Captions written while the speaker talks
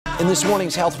In this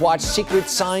morning's Health Watch, secret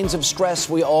signs of stress.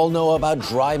 We all know about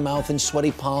dry mouth and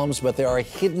sweaty palms, but there are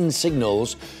hidden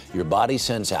signals your body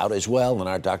sends out as well. And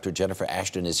our Dr. Jennifer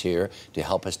Ashton is here to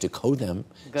help us decode them.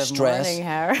 Good Stress, morning,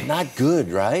 Harry. not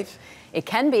good, right? It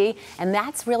can be, and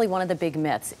that's really one of the big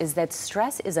myths, is that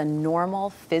stress is a normal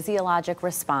physiologic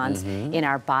response in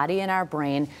our body and our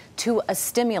brain to a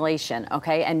stimulation,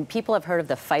 okay? And people have heard of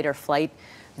the fight or flight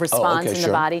response in the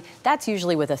body. That's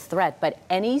usually with a threat, but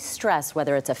any stress,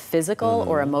 whether it's a physical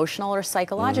or emotional or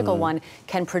psychological one,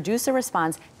 can produce a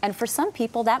response, and for some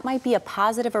people that might be a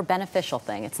positive or beneficial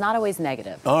thing. It's not always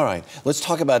negative. All right, let's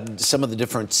talk about some of the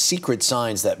different secret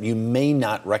signs that you may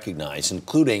not recognize,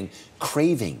 including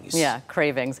cravings. Yeah,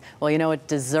 cravings. Well, you know what?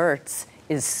 Desserts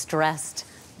is stressed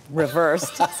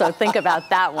reversed. So think about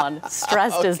that one.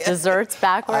 Stressed is desserts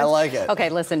backwards. I like it. Okay,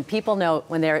 listen, people know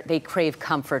when they crave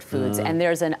comfort foods, and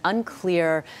there's an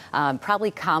unclear,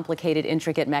 probably complicated,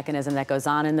 intricate mechanism that goes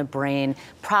on in the brain.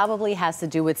 Probably has to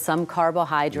do with some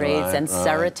carbohydrates and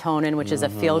serotonin, which is a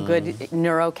feel-good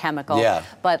neurochemical. Yeah.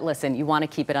 But listen, you want to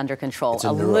keep it under control. It's a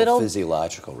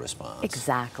neurophysiological response.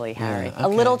 Exactly, Harry. Yeah, okay. A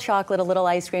little chocolate, a little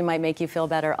ice cream might make you feel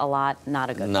better. A lot, not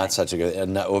a good thing. Not such a good,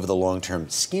 and over the long term,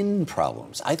 skin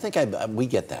problems. I think we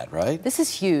get that, right? This is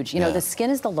huge. You know, the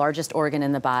skin is the largest organ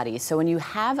in the body. So when you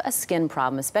have a skin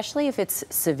problem, especially if it's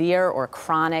severe or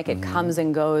chronic, it comes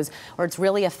and goes, or it's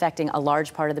really affecting a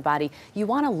large part of the body, you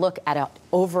want to look at an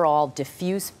overall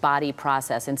diffuse body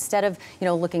process instead of, you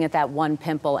know, looking at that one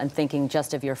pimple and thinking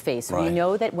just of your face. Right. We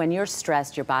know that when you're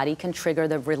stressed, your body can trigger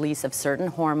the release of certain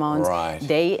hormones. Right.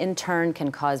 They, in turn,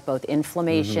 can cause both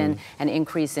inflammation and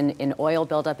increase in oil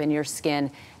buildup in your skin.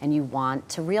 And you want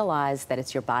to realize that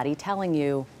it's your body telling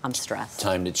you, I'm stressed.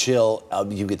 Time to chill.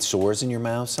 You get sores in your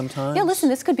mouth sometimes? Yeah, listen,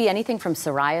 this could be anything from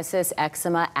psoriasis,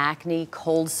 eczema, acne,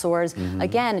 cold sores.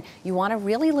 Again, you want to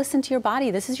really listen to your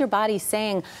body. This is your body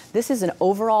saying, this is an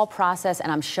overall process,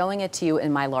 and I'm showing it to you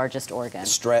in my largest organ.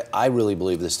 I really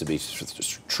believe this to be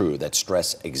true, that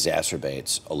stress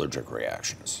exacerbates allergic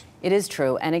reactions. It is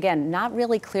true, and again, not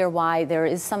really clear why. There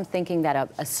is some thinking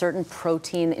that a certain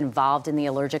protein involved in the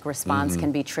allergic response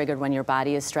can be triggered when your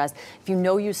body is stressed. If you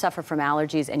know you suffer from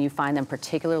allergies and you find them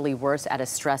particularly worse at a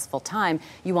stressful time,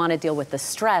 you want to deal with the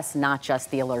stress, not just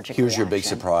the allergic reaction. Here's your big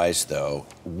surprise, though.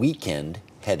 Weekend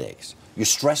headaches. You're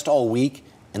stressed all week,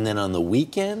 and then on the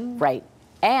weekend? Right.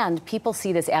 And people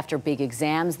see this after big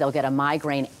exams. They'll get a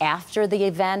migraine after the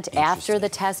event, after the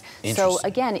test. So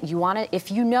again, you want to, if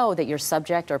you know that you're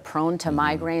subject or prone to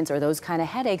migraines or those kind of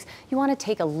headaches, you want to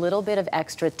take a little bit of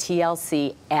extra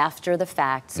TLC after the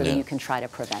fact so that you can try to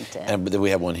prevent it. And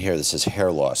we have one here that says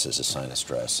hair loss is a sign of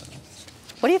stress.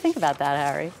 What do you think about that,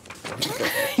 Harry?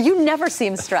 You never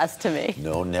seem stressed to me.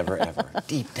 No, never, ever.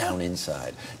 Deep down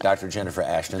inside. Dr. Jennifer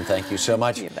Ashton, thank you so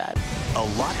much. You bet. A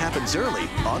lot happens early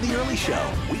on The Early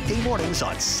Show, weekday mornings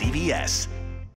on CBS.